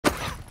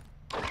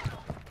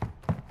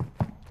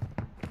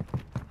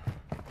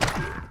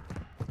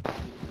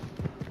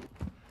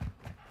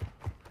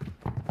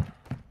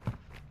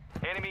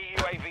Enemy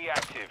UAV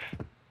active.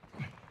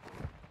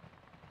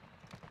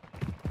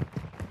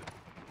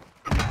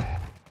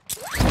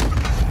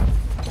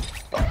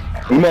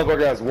 You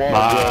motherfucker has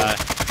walls, bro.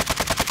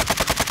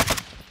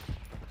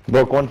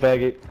 Broke one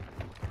faggot.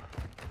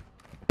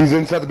 He's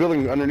inside the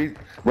building underneath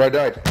where I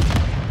died.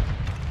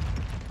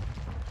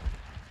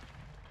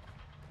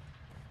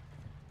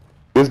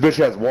 This bitch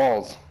has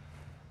walls.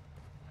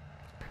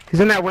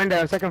 He's in that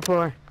window, second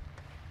floor.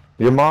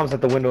 Your mom's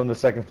at the window on the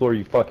second floor,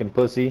 you fucking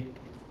pussy.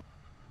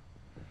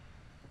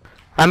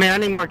 I mean, I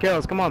need more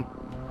kills. Come on.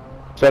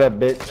 Shut up,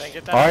 bitch.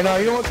 Get that Alright, now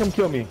you know what? Come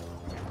kill me.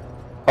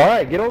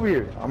 Alright, get over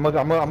here. I'm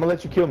gonna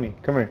let you kill me.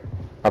 Come here.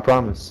 I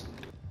promise.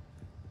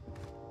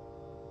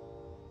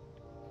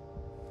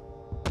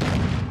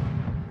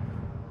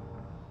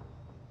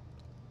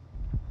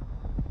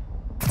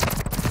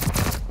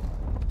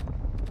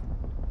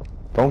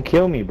 Don't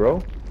kill me,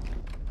 bro.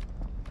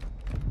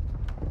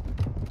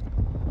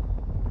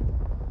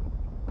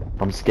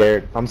 I'm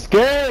scared. I'm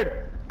scared!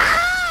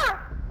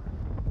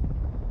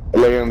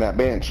 Lay on that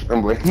bench.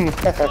 I'm waiting.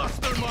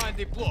 Mastermind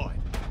deployed.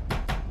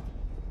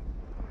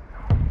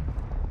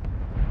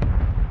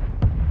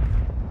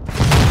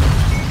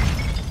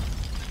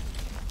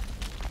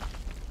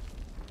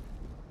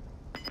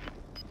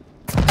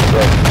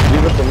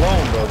 Leave us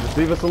alone, bro. Just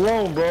leave us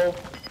alone, bro.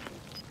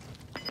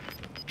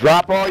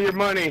 Drop all your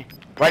money.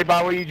 Right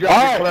by where you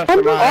drop your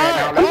cluster mine.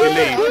 Now let me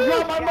leave. Who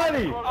dropped my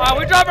money?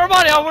 We drop our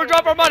money. Oh, we'll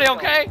drop our money,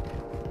 okay?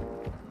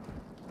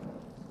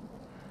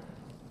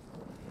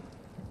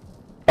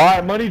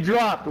 Alright, money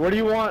dropped. Where do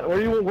you want?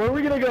 Where are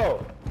we gonna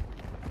go?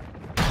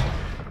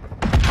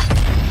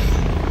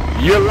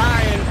 You're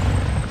lying.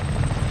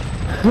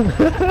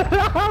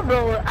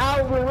 Bro, we're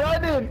out. We're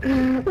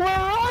running. We're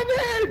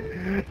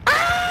running.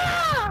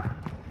 Ah!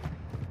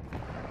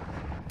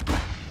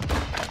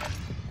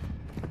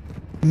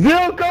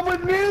 Zil, come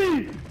with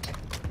me.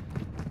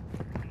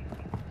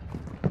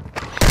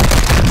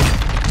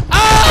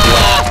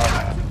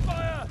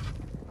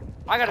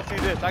 I gotta see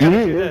this. I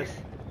gotta see this.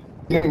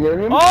 You hear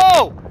him?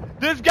 Oh!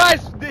 This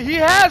guy's... He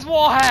has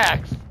wall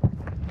hacks!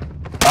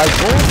 I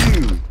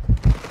told you.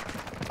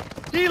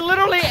 He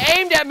literally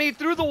aimed at me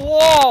through the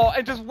wall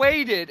and just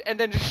waited and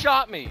then just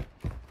shot me.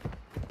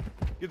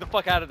 Get the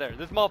fuck out of there.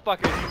 This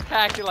motherfucker is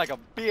hacking like a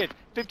bitch.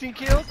 15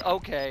 kills?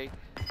 Okay.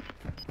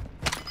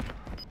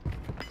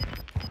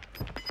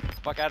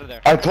 Fuck out of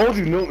there. I told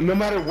you, no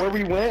matter where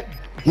we went,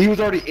 he was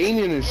already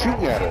aiming and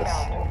shooting at us.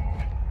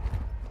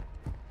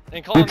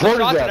 And calling the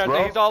Reported shots that, and bro.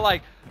 everything. He's all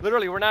like,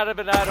 literally, we're not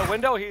even at a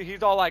window.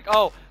 He's all like,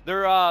 oh,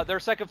 they're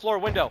second floor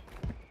window.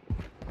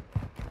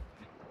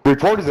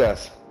 Report his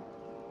ass.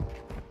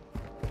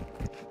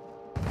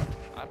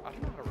 I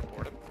don't know how to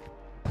report him.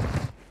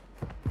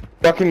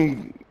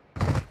 Fucking.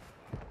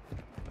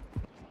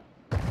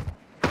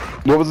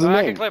 What was his I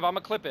name? can clip. I'm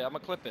gonna clip it. I'm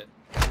gonna clip it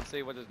and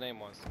see what his name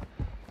was.